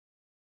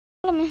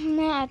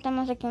Hola,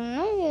 estamos aquí en un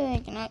nuevo video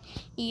del canal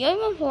y hoy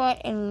vamos a jugar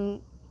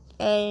el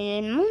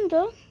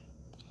mundo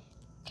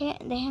que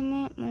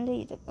déjenme un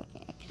mundito porque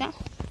aquí está.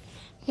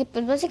 Y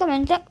pues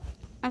básicamente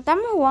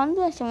estamos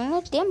jugando de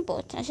segundo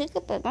tiempo, así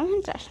que pues vamos a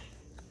entrar.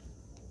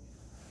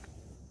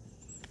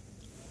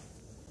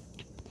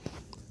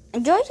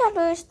 Yo ya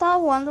lo he estado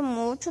jugando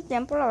mucho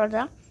tiempo, la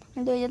verdad.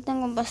 Entonces yo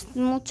tengo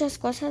muchas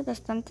cosas,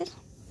 bastantes.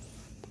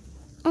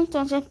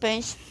 Entonces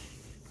pues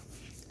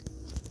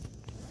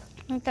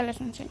ahorita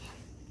les enseño.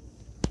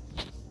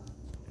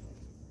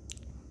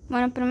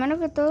 Bueno, primero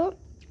que todo,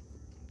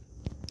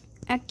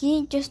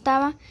 aquí yo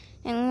estaba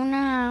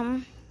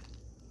en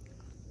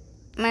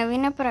me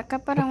vine para acá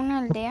para una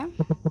aldea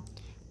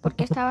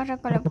porque estaba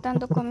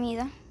recolectando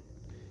comida,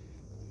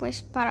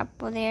 pues para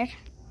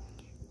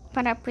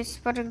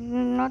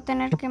no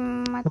tener que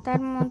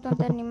matar un montón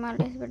de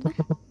animales, ¿verdad?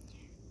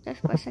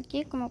 Entonces pues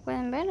aquí, como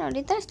pueden ver,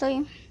 ahorita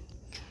estoy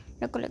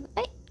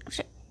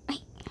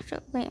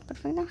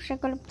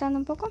recolectando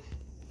un poco.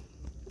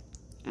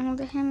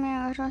 Déjenme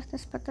agarrar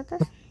estas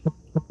patatas.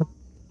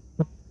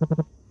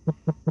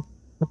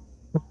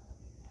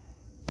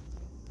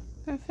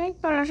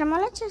 Perfecto, los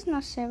remolaches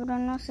no sé, bro,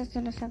 no sé si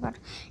los agarro.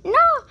 ¡No!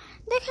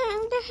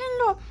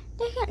 Déjenlo.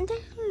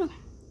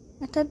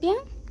 ¿Estás bien?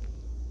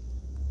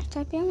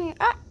 ¿Estás bien?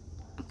 Ah,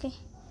 ok.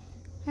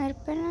 A ver,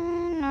 pero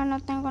no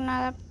tengo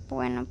nada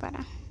bueno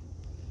para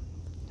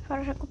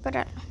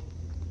recuperarlo.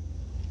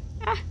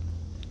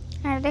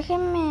 A ver,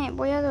 déjenme,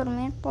 voy a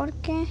dormir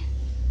porque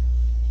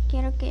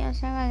quiero que ya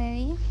se haga de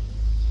día.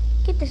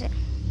 Quítese.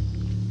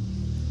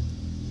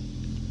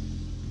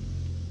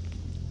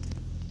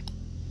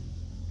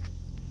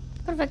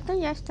 Perfecto,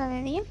 ya está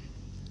de día.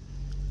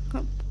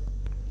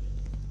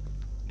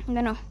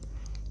 Bueno,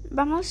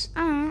 vamos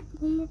a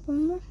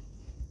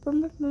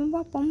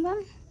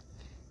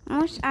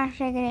vamos a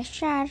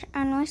regresar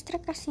a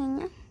nuestra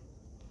casilla,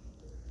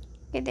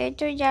 que de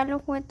hecho ya lo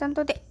jugué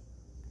tanto de...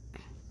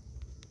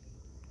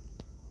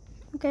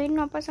 Ok,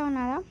 no ha pasado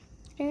nada.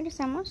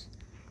 Regresamos.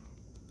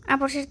 Ah,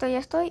 por cierto, ya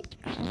estoy...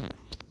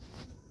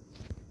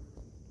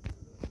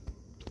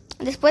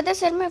 Después de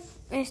hacerme...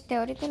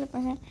 ahorita lo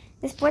pasé.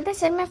 Después de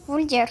hacerme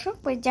full hierro,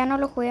 pues ya no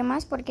lo jugué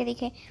más porque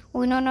dije...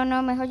 Uy, no,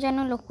 mejor ya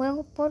no lo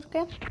juego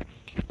porque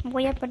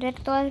voy a perder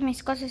todas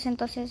mis cosas,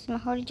 entonces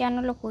mejor ya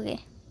no lo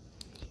jugué.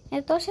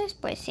 Entonces,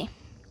 pues sí.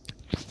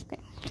 Okay.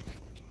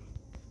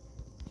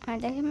 A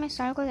ver, déjenme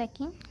salgo de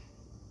aquí.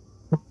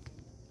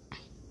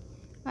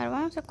 A ver,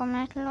 vamos a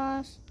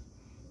comernos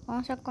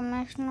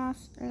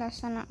las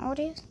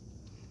zanahorias.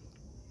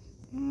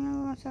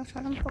 Vamos a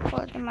usar un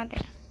poco de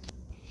madera.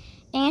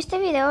 En este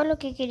video lo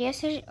que quería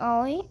hacer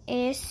hoy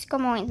es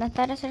como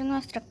intentar hacer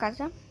nuestra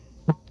casa.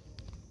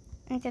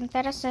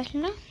 Intentar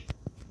hacerla.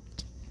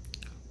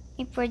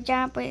 Y pues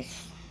ya pues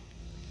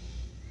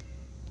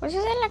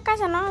hacer la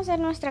casa, ¿no? Hacer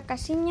nuestra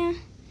casilla.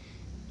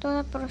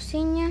 Toda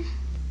porciña.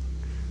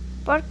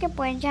 Porque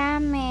pues ya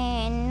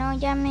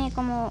me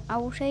como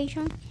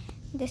aburrition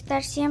de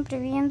estar siempre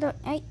viviendo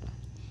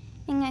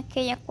en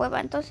aquella cueva.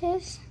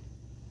 Entonces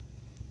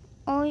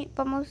hoy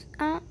vamos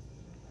a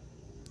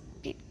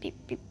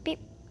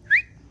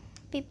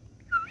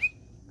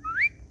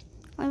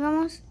hoy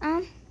vamos a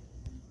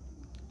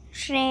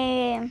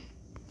reacomodarnos.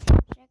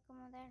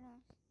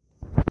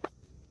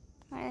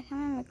 Ahora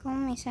déjame me como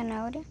mi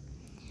zanahoria.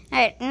 A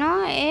ver,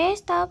 no he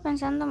estado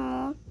pensando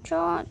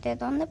mucho de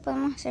dónde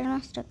podemos hacer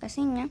nuestra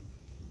casilla.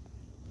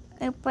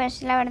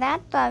 Pues la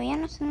verdad todavía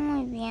no sé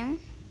muy bien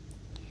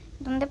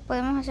dónde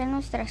podemos hacer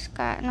nuestra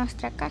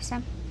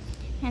casa.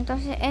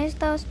 Entonces he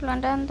estado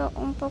explorando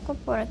un poco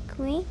por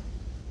aquí.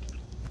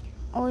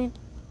 Hoy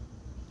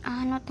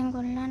no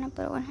tengo lana,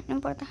 pero bueno, no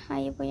importa.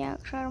 Ahí voy a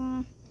agarrar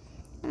un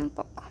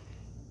poco.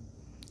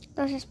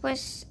 Entonces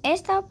pues he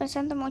estado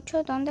pensando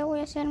mucho dónde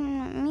voy a hacer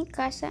mi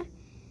casa,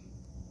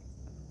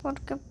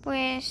 porque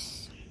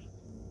pues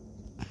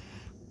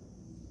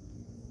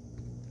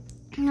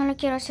no lo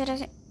quiero hacer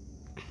así.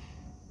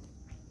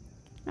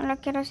 No lo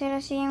quiero hacer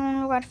así en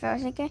un lugar feo,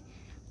 así que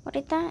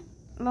ahorita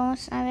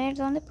vamos a ver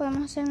dónde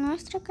podemos hacer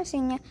nuestra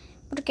casilla.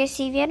 Porque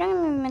si vieron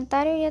en mi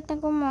inventario ya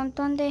tengo un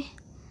montón de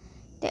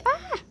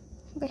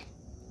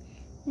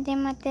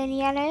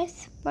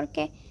materiales,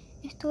 porque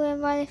estuve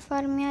de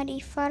farmear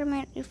y va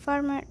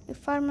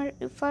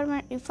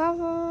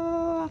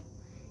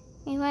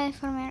de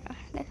farmear.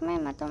 Déjame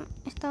matar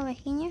esta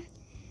ovejilla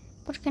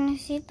porque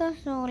necesito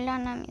su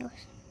lana, amigos.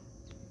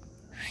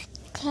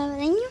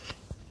 Clavadiño.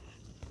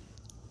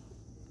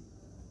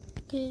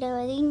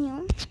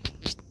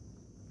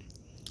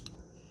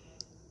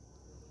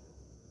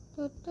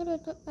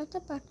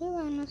 Hasta para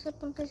arriba, no sé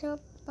por qué se va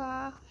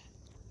para abajo.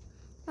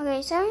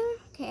 Ok, ¿saben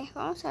qué?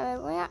 Vamos a ver,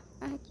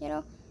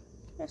 quiero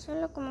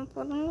hacerlo como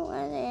por un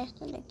lugar de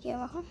esto de aquí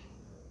abajo.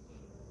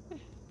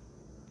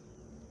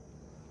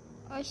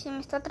 Ay, se me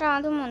está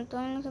trabando un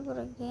montón, no sé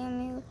por qué,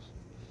 amigos.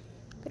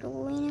 Pero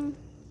bueno,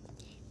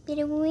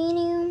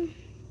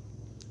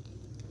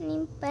 no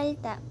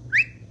importa.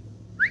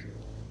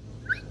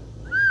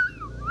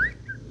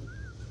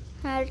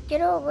 A ver,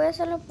 voy a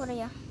hacerlo por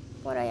allá,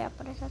 por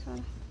esa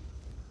zona.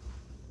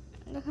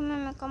 Déjame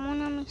me como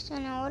una de mis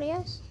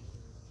zanahorias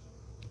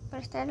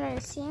para estar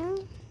al 100.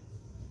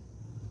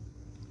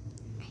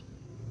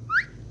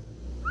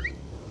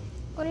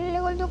 Córrele,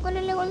 gordo,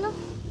 córrele, gordo.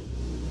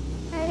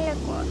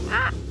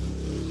 ¡Ah!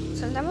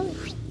 Soltamos.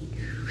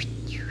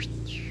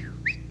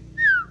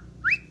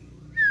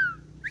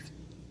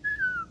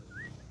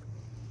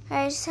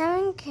 A ver,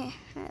 ¿saben qué?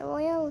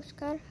 Voy a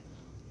buscar.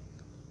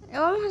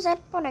 Lo vamos a hacer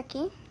por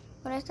aquí,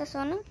 por esta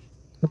zona.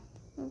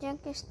 Ya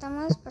que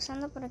estamos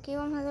pasando por aquí,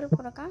 vamos a hacerlo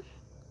por acá.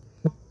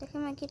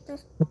 Déjenme quitar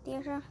esta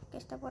tierra que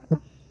está por acá.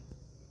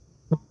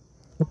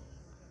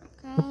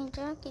 Ok,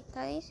 ya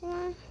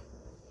quitadísima.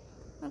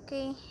 Ok,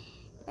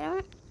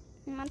 espérame.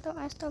 Mato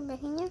a esta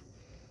ovejilla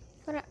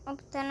para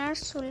obtener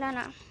su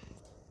lana.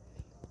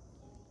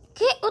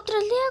 ¿Qué? ¿Otra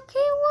aldea? ¿Qué?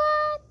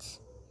 ¿What?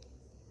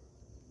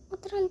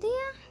 ¿Otra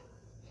aldea?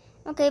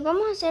 Ok,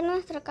 vamos a hacer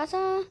nuestra casa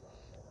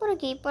por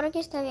aquí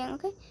está bien,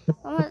 ok.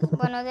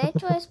 Bueno, de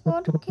hecho es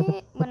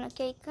porque, bueno,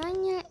 aquí hay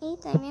caña y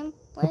también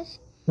pues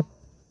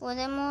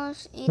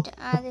podemos ir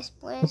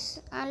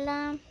después a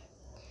la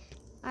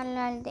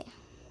aldea.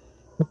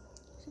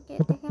 Así que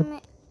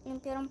déjenme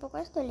limpiar un poco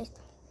esto y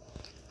listo.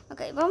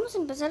 Ok, vamos a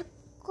empezar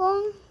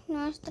con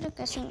nuestra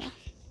casilla.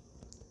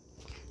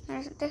 A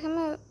ver,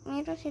 déjenme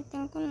miro si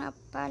tengo una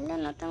pala.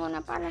 No tengo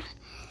una pala.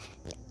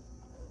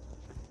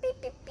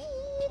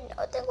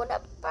 No tengo una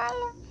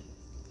pala.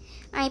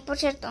 Ay, por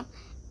cierto,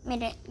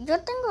 mire,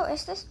 yo tengo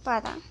esta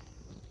espada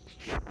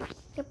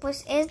que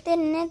pues es de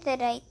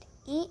netherite.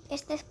 Y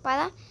esta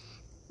espada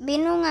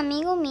vino un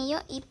amigo mío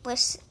y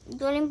pues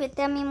yo le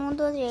invité a mi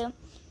mundo de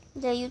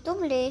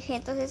YouTube. Le dije,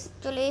 entonces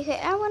yo le dije,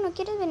 bueno,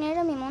 ¿quieres venir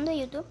a mi mundo de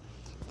YouTube?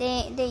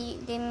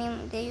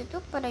 De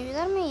YouTube para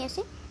ayudarme y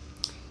así.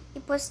 Y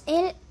pues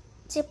él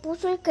se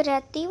puso el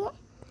creativo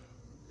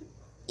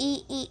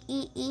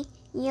y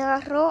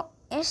agarró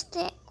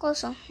este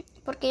coso,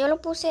 porque yo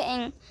lo puse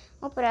en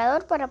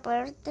operador para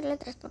poder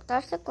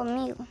teletransportarse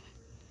conmigo.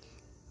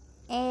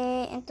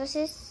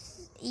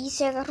 Entonces, y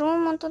se agarró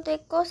un montón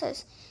de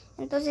cosas.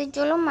 Entonces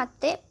yo lo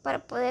maté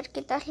para poder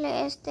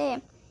quitarle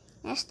esta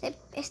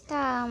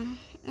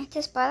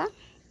espada.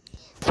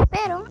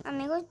 Pero,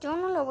 amigos, yo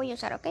no lo voy a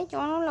usar, ¿ok?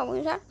 Yo no lo voy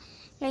a usar.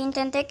 Lo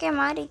intenté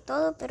quemar y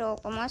todo, pero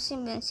como es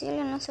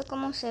invencible, no sé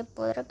cómo se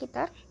podrá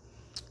quitar.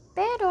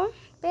 Pero,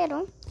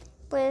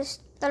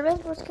 pues, tal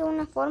vez busque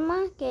una forma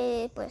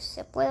que, pues,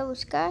 se pueda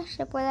buscar,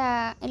 se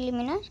pueda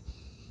eliminar.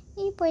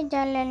 Y, pues,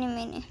 ya la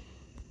eliminé.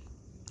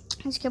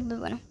 Así que, pues,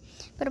 bueno.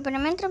 Pero,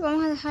 mientras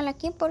vamos a dejarla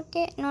aquí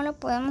porque no la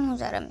podemos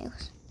usar,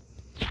 amigos.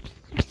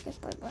 Así que,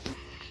 pues, bueno.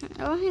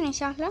 Vamos a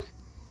iniciarla.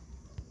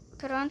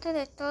 Pero antes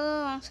de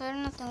todo, vamos a ver,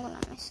 no tengo una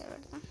mesa,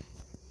 ¿verdad?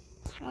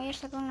 Voy a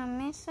hacer una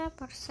mesa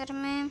para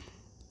hacerme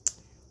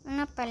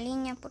una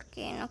paliña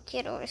porque no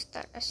quiero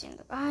estar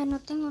haciendo... Ay, no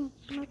tengo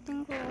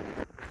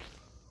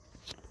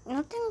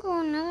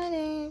nada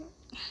de...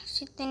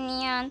 Si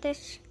tenía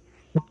antes,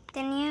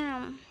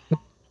 no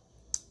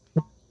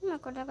me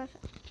acordaba.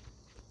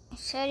 En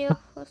serio,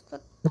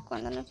 justo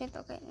cuando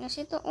necesito, ok,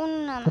 necesito uno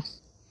nada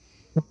más.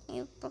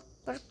 Y por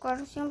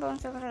precaución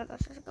vamos a agarrar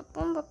dos. Así que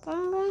pumba,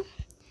 pumba.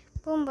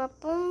 Pumba,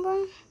 pumba,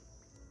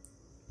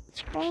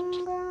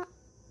 pumba,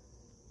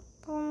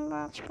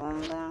 pumba,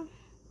 pumba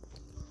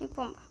y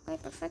pumba.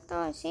 Ok, perfecto,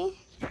 así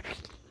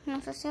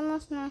nos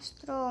hacemos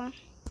nuestra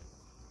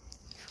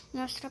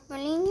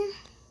paliña.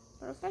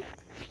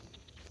 Perfecto,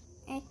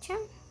 hecha.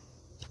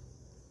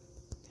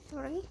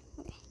 Por aquí.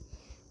 Okay.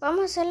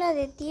 Vamos a hacerla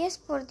de 10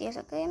 por 10,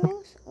 ok,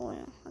 amigos.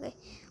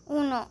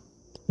 1,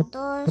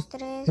 2,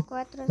 3,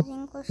 4,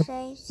 5,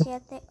 6,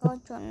 7,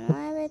 8,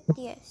 9,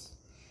 10.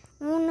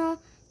 1,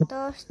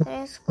 2,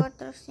 3,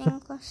 4,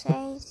 5,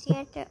 6,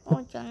 7,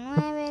 8,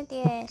 9,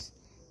 10.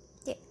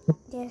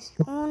 10.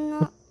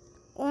 1,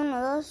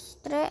 2,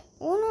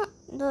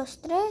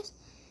 3,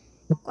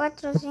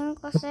 4,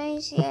 5,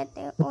 6,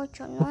 7,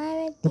 8,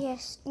 9,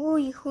 10.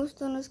 Uy,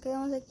 justo nos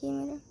quedamos aquí,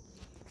 miren.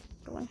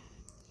 Bueno.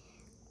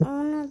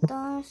 1,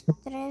 2,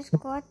 3,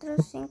 4,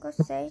 5,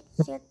 6,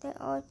 7,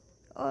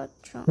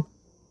 8,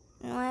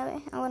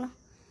 9. Bueno.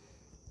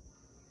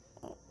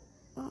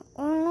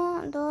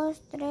 1,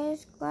 2,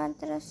 3,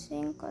 4,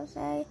 5,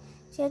 6,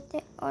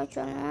 7,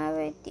 8,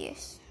 9,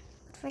 10.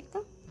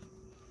 Perfecto.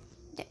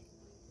 Ya.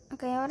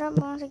 Ok, ahora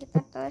vamos a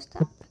quitar todo esto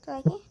de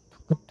aquí.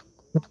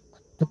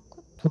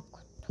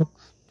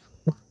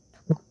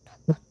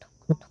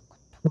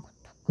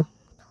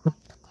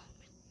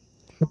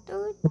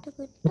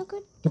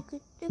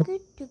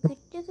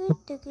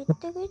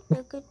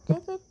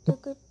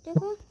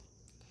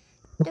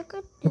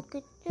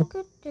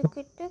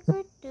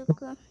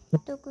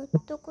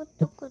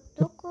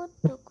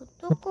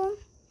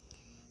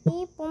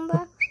 Y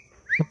pumba.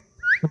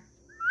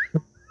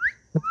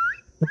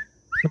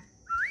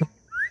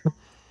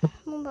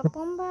 Pumba,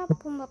 pumba,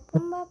 pumba,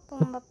 pumba,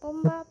 pumba,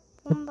 pumba,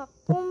 pumba,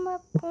 pumba,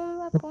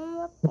 pumba,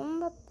 pumba,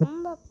 pumba,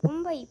 pumba,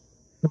 pumba y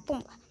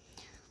pumba.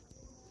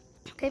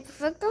 Ok,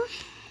 perfecto.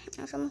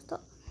 Hacemos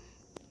todo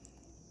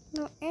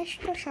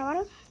esto,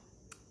 chaval.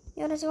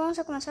 Y ahora sí vamos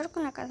a comenzar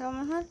con la casa.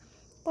 Vamos a ver.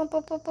 Pum,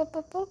 pum, pum, pum,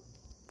 pum, pum,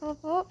 pum,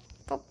 pum,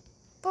 pum,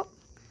 pum.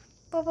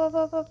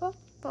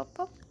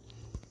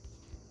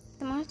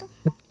 ¿Tenemos esto?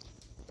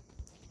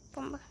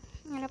 Pumba.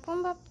 Y ahora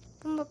pumba.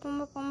 Pumba,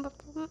 pumba, pumba,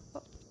 pumba.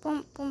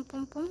 Pum, pum,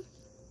 pum, pum.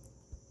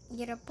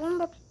 Y ahora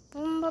pumba,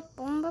 pumba,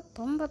 pumba,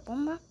 pumba,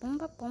 pumba,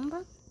 pumba,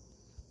 pumba.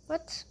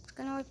 What? ¿Por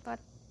qué no voy para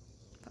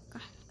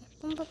acá?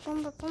 Pumba,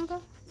 pumba,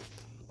 pumba.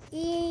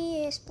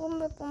 Y es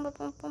pumba, pumba,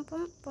 pum, pum,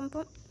 pum, pum,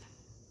 pum.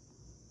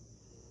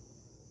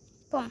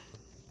 Pum.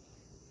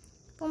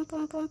 Pum,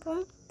 pum, pum,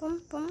 pum, pum,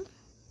 pum.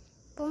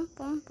 Pum,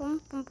 pum, pum,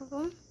 pum, pum,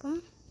 pum,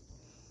 pum.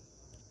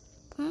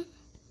 Pum.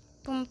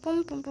 Pum,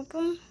 pum, pum, pum,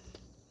 pum.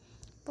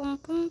 Pum,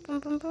 pum, pum,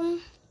 pum, pum.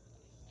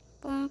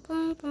 Pum,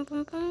 pum, pum,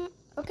 pum, pum.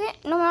 Ok,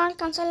 no me va a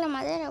alcanzar la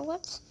madera,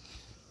 what?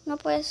 No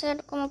puede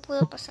ser. ¿Cómo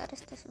pudo pasar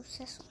este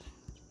suceso?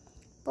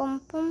 Pum,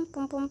 pum,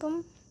 pum, pum,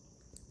 pum.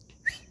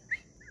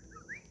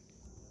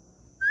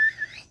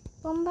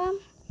 Pumba.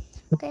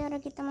 Ok, ahora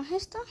quitamos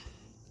esto.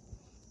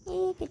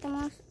 Y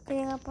quitamos,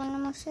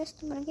 ponemos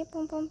esto por aquí.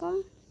 Pum, pum,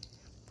 pum.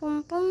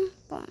 Pum, pum,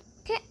 pum.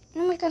 ¿Qué?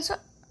 No me alcanzó.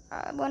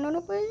 Ah, bueno,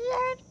 no puede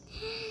ser.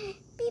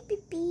 Pi, pi,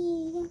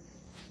 pi.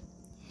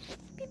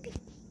 Pi, pi.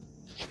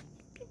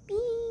 Pi, pi,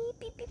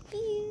 pi, pi,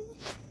 pi.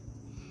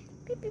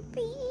 Pi, pi,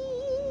 pi.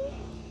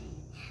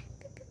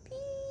 Pi, pi, pi,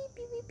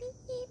 pi, pi,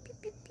 pi, pi,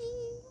 pi, pi.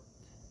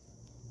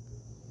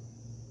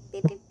 Pi,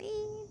 pi,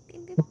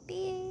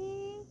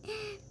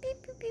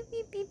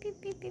 pi,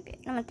 pi, pi, pi.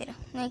 No, mentira,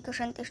 no hay que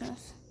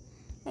rendirnos.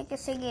 Hay que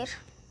seguir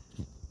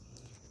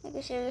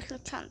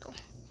luchando.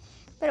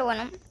 Pero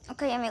bueno,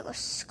 ok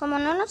amigos, como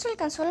no nos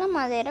alcanzó la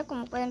madera,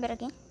 como pueden ver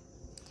aquí,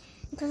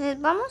 entonces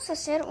vamos a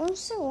hacer un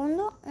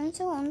segundo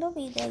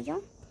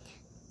video,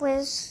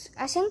 pues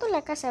haciendo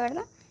la casa,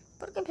 ¿verdad?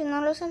 Porque pues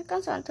no los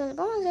alcanzó, entonces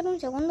vamos a hacer un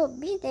segundo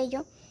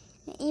video.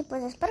 Y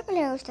pues espero que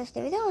les guste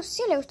este video.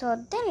 Si les gustó,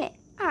 denle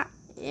a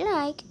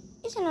like,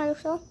 y si no les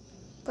gustó,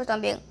 pues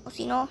también, o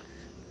si no,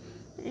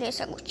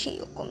 les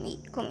acuchillo con mi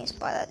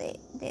espada de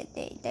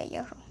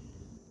hierro.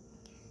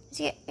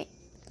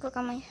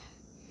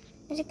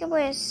 Así que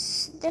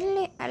pues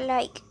denle a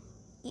like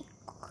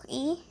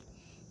y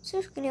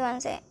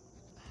suscríbanse.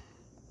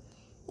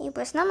 Y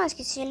pues nada más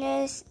que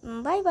decirles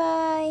bye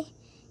bye.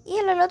 Y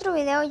en el otro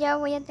video ya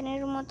voy a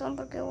tener un montón,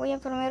 porque voy a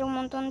farmear un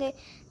montón de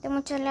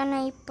mucha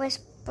lana. Y pues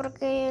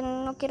porque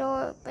no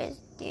quiero pues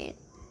que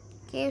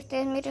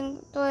ustedes miren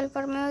todo el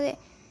farmeo de...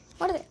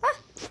 ¡Muerde! ¡Ah!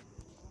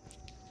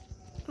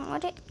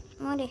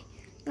 Muere.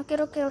 No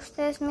quiero que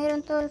ustedes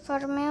miren todo el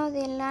farmeo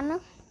de lana.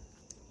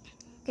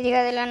 Que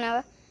diga de lana,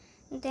 ¿va?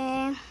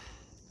 De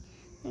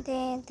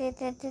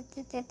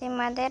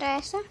madera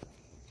esa.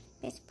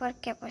 Es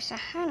porque pues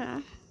ajá,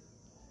 ¿no?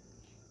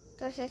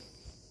 Entonces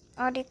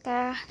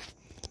ahorita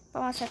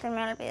vamos a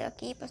terminar el video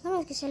aquí. Pues nada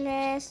más que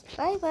decirles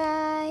bye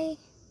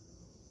bye.